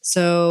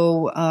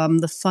 So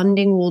the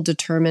funding will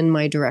determine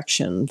my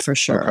direction for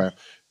sure.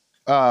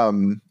 Okay.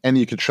 And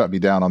you could shut me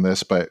down on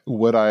this, but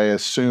would I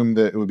assume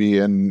that it would be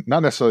in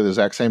not necessarily the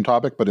exact same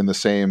topic, but in the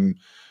same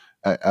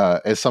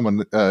as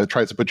someone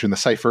tries to put you in the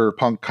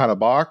cypherpunk kind of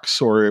box,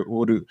 or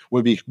would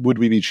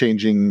we be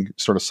changing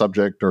sort of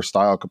subject or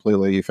style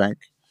completely, you think?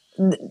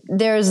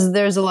 There's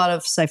a lot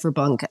of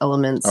cypherpunk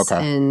elements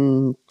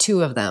in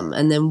 2 of them,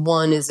 and then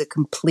one is a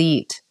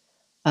complete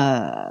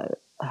derailment.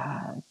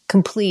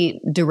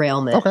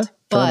 Okay,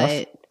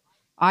 but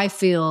I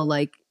feel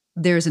like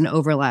there's an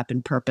overlap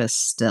in purpose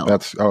still.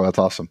 That's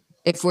awesome.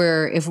 If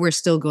we're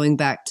still going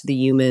back to the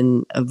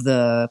human of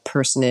the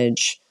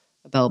personage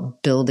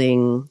about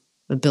building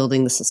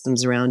building the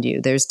systems around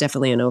you. There's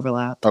definitely an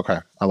overlap. Okay,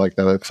 I like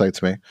that. That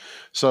excites me.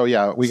 So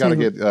yeah, we got to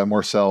get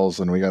more cells,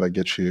 and we got to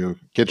get you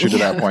to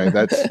that point.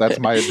 That's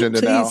my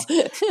agenda now.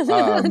 Thank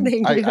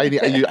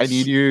you. I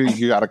need you.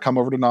 You got to come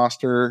over to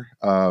Noster.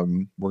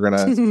 We're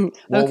gonna.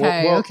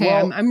 Okay.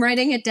 I'm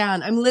writing it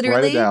down. I'm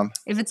literally. Write it down.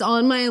 If it's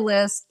on my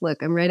list,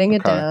 look, I'm writing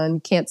it down.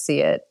 You can't see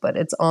it, but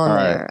it's on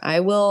there. I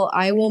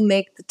will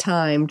make the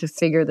time to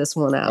figure this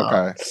one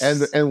out.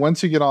 Okay, and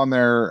once you get on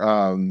there,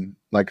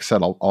 like I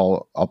said,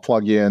 I'll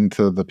plug you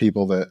into the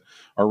people that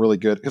are really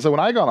good. Because when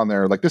I got on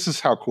there, like, this is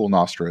how cool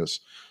Nostra is.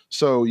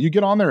 So you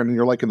get on there and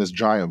you're like in this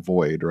giant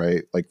void,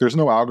 right? Like, there's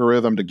no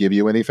algorithm to give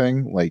you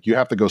anything. Like, you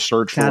have to go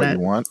search for what you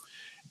want.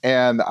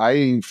 And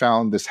I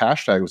found this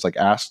hashtag was like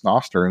Ask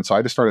Noster. And so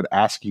I just started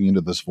asking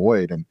into this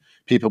void, and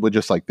people would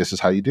just like, this is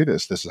how you do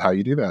this. This is how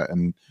you do that.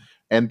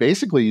 And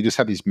basically you just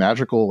have these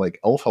magical like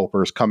elf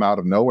helpers come out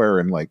of nowhere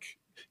and like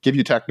give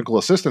you technical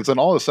assistance. And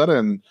all of a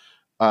sudden,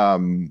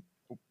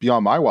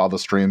 beyond my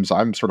wildest dreams,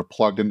 I'm sort of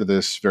plugged into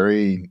this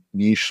very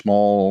niche,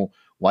 small,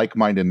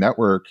 like-minded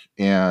network.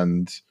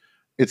 And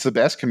it's the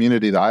best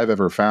community that I've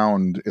ever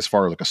found as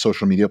far as like a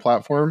social media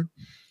platform.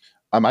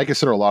 I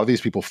consider a lot of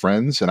these people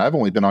friends, and I've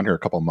only been on here a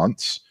couple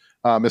months.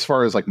 As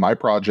far as like my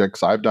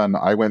projects I've done,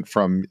 I went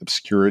from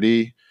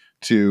obscurity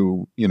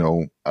to,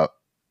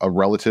 a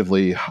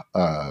relatively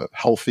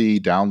healthy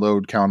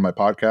download count on my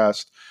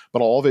podcast.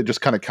 But all of it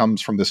just kind of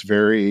comes from this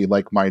very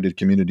like-minded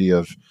community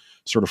of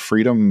sort of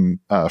freedom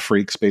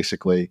freaks,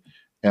 basically.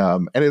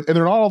 And they're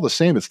not all the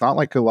same. It's not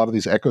like a lot of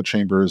these echo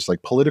chambers,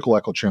 like political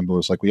echo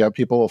chambers. Like, we have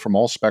people from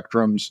all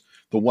spectrums.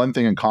 The one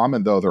thing in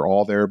common, though, they're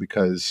all there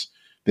because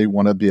they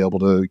want to be able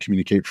to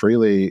communicate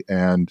freely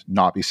and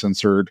not be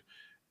censored,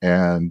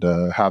 and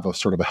have a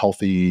sort of a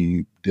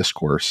healthy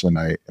discourse. And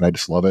I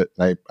just love it.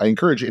 And I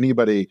encourage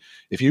anybody,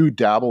 if you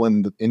dabble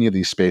in any of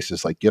these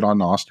spaces, like, get on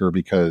Noster,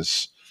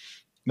 because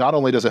not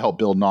only does it help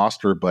build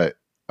Noster, but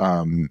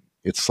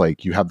it's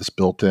like you have this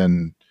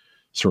built-in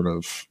sort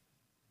of,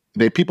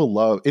 people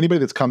love anybody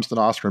that comes to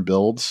Noster and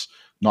builds.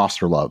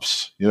 Noster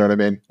loves, you know what I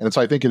mean? And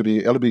so I think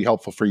it'll be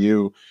helpful for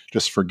you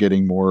just for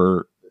getting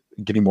more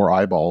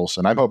eyeballs.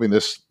 And I'm hoping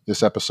this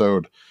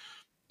episode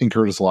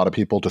encourages a lot of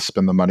people to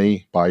spend the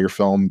money, buy your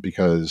film,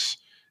 because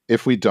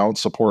if we don't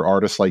support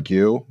artists like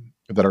you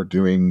that are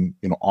doing,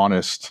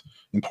 honest,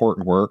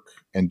 important work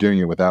and doing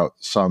it without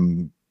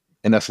some,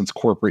 in essence,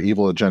 corporate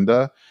evil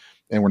agenda,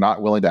 and we're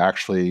not willing to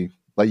actually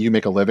let you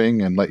make a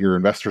living and let your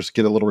investors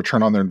get a little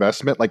return on their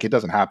investment, like, it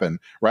doesn't happen,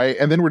 right?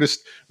 And then we're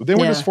just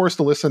forced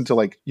to listen to,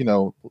 like,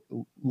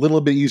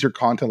 little bit easier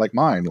content like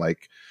mine.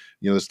 Like,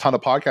 there's a ton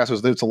of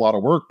podcasters. It's a lot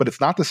of work, but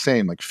it's not the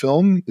same. Like,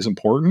 film is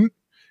important.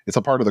 It's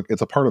a part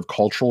of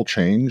cultural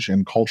change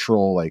and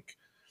cultural, like,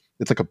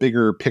 it's like a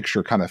bigger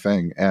picture kind of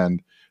thing.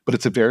 But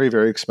it's a very,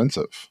 very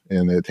expensive,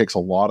 and it takes a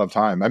lot of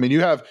time. I mean,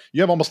 you have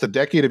almost a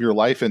decade of your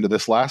life into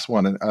this last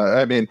one. And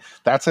I mean,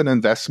 that's an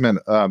investment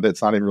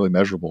that's not even really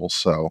measurable.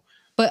 So,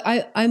 but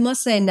I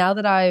must say, now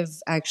that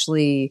I've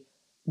actually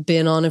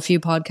been on a few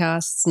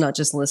podcasts, not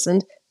just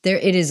listened,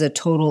 it is a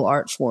total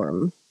art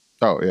form.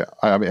 Oh yeah,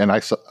 I mean,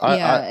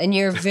 and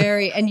you're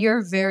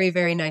very,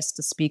 very nice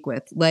to speak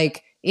with.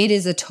 Like, it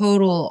is a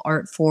total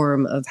art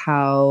form of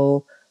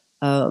how.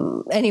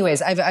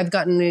 Anyways, I've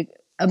gotten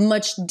a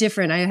much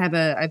different.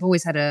 I've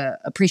always had a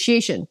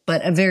appreciation,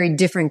 but a very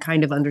different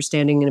kind of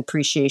understanding and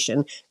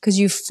appreciation, because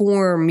you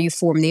form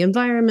the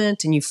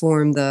environment, and you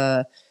form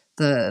the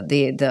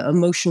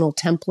emotional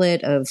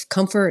template of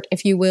comfort,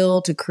 if you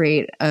will, to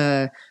create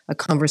a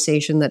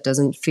conversation that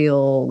doesn't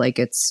feel like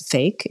it's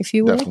fake, if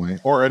you will. Definitely.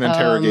 Or an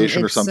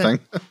interrogation or something.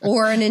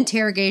 Or an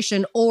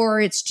interrogation,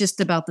 or it's just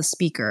about the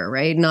speaker,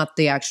 right? Not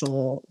the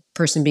actual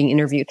person being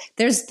interviewed.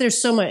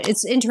 There's so much.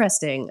 It's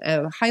interesting.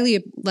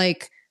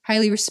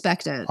 Highly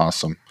respect it.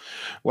 Awesome.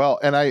 Well,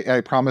 and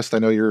I promised, I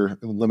know you're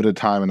limited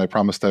time, and I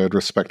promised I would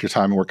respect your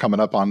time, and we're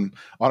coming up on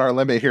our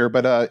limit here.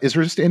 But is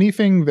there just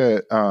anything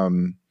that,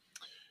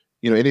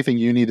 anything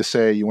you need to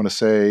say, you want to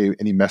say,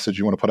 any message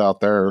you want to put out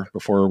there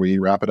before we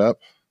wrap it up?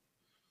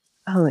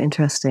 Oh,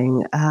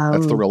 interesting.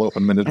 That's the real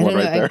open-minded one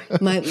right there.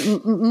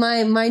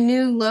 My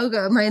new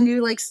logo, my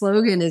new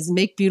slogan is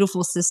 "Make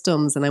Beautiful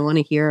Systems," and I want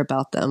to hear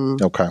about them.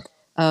 Okay.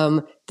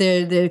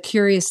 The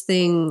curious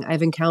thing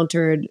I've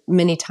encountered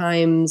many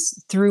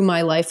times through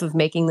my life of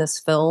making this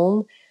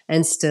film,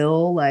 and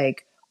still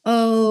like,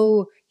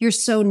 oh, you're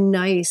so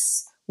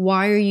nice.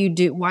 Why are you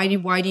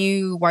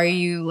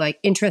like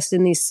interested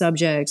in these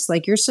subjects?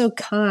 Like, you're so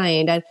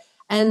kind.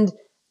 And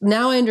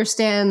now I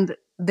understand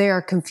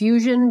their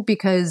confusion,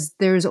 because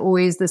there's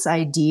always this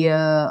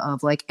idea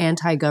of like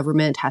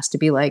anti-government has to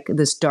be like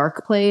this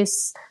dark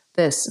place,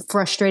 this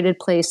frustrated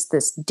place,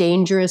 this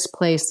dangerous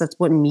place. That's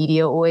what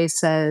media always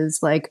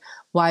says. Like,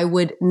 why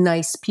would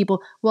nice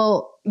people?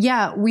 Well,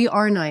 yeah, we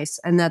are nice.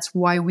 And that's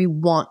why we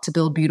want to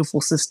build beautiful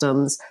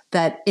systems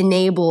that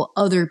enable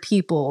other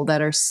people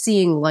that are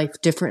seeing life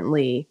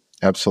differently.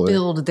 Absolutely.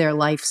 Build their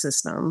life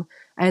system.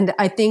 And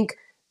I think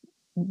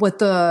what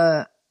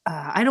the,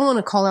 I don't want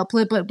to call out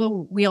but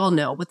we all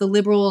know what the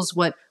liberals,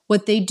 what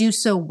they do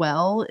so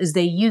well is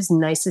they use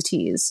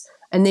niceties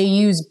and they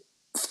use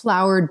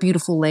flowered,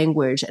 beautiful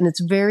language. And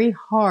it's very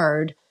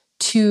hard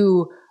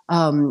to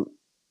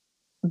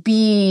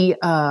be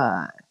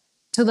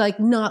to like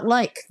not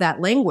like that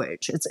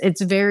language.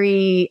 It's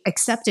very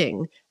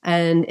accepting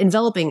and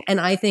enveloping, and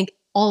I think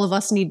all of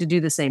us need to do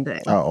the same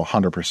thing. Oh,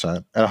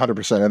 100%.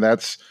 100%. And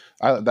that's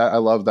I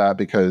love that,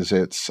 because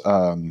it's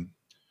like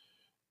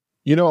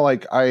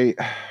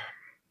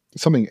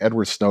something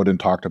Edward Snowden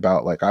talked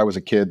about. Like, I was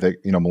a kid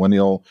that,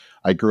 millennial,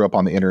 I grew up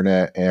on the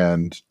internet,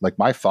 and like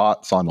my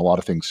thoughts on a lot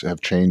of things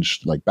have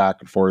changed, like back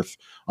and forth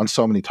on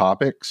so many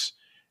topics.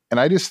 And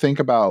I just think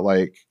about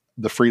like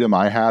the freedom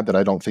I had that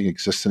I don't think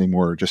exists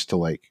anymore, just to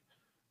like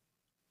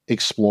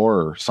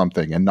explore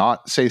something and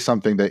not say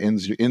something that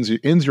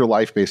ends your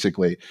life,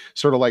 basically.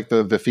 Sort of like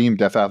the theme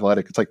Death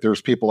Athletic. It's like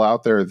there's people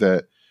out there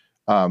that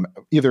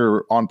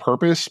either on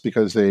purpose,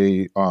 because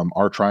they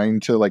are trying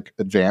to like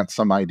advance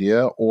some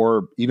idea,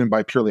 or even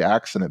by purely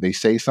accident, they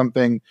say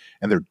something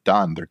and they're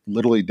done. They're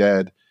literally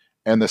dead.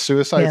 And the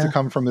suicides that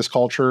come from this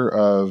culture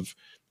of,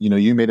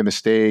 you made a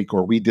mistake,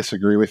 or we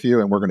disagree with you,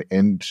 and we're going to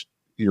end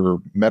your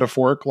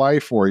metaphoric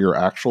life or your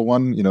actual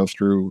one,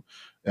 through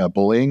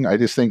bullying. I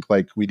just think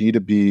like we need to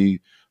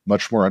be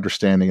much more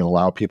understanding and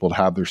allow people to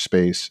have their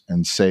space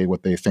and say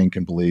what they think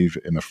and believe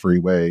in a free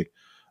way.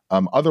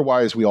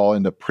 Otherwise, we all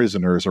end up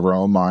prisoners of our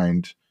own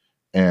mind,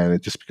 and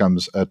it just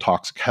becomes a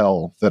toxic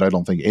hell that I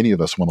don't think any of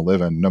us want to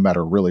live in, no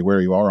matter really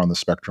where you are on the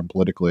spectrum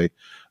politically.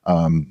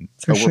 But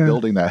we're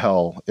building that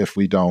hell if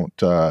we don't,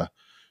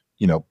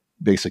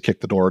 basically kick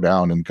the door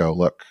down and go,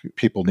 look,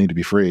 people need to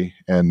be free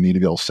and need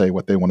to be able to say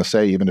what they want to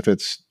say, even if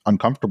it's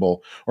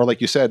uncomfortable. Or like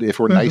you said, if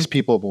we're nice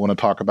people but want to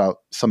talk about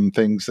some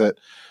things that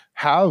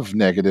have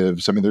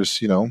negatives. I mean,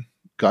 there's,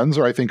 guns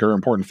I think are an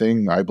important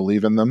thing. I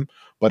believe in them.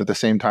 But at the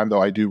same time,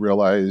 though, I do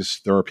realize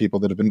there are people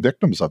that have been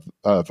victims of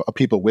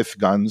people with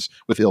guns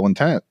with ill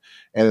intent.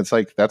 And it's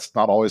like, that's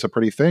not always a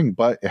pretty thing,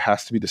 but it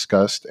has to be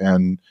discussed,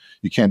 and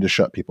you can't just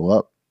shut people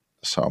up.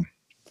 So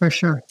For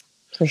sure.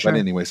 But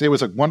anyways, it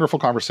was a wonderful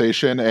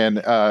conversation.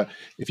 And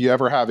if you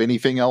ever have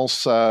anything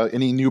else,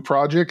 any new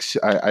projects,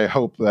 I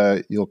hope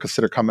that you'll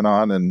consider coming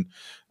on and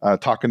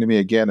talking to me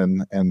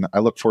again. And I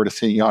look forward to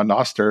seeing you on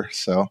Noster.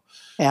 So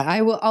yeah,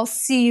 I will. I'll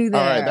see you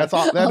there. All right. That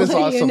is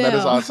awesome. That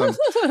is awesome.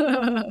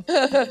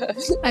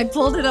 I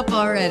pulled it up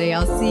already.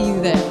 I'll see you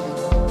there.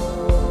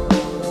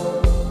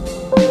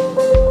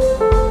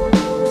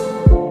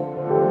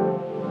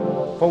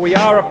 For we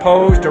are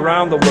opposed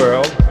around the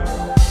world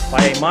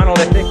by a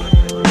monolithic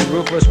and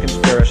ruthless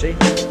conspiracy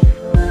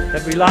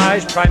that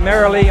relies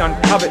primarily on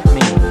covert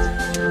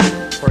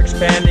means for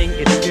expanding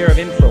its sphere of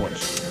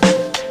influence,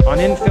 on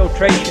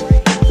infiltration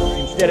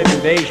instead of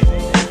invasion,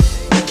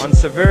 on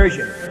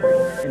subversion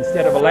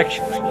instead of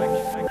election,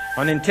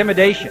 on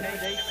intimidation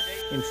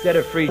instead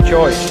of free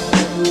choice,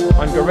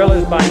 on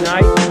guerrillas by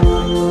night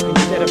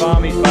instead of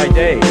armies by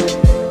day.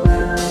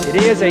 It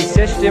is a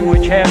system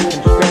which has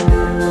conscripted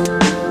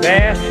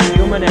vast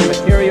human and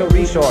material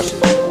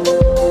resources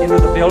into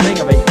the building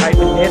of a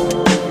tightly-knit,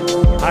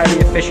 highly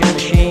efficient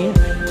machine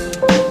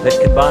that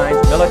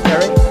combines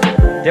military,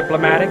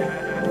 diplomatic,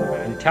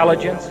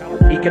 intelligence,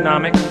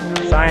 economic,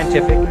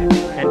 scientific,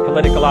 and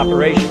political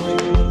operations.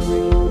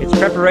 Its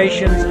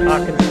preparations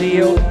are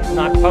concealed,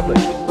 not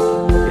published.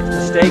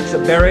 Its mistakes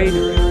are buried,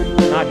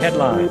 not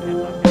headlined.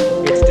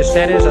 Its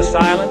dissenters are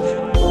silenced,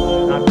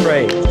 not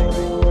praised.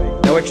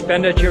 No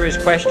expenditure is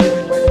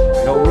questioned,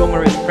 no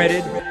rumor is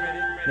printed,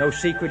 no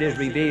secret is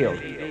revealed.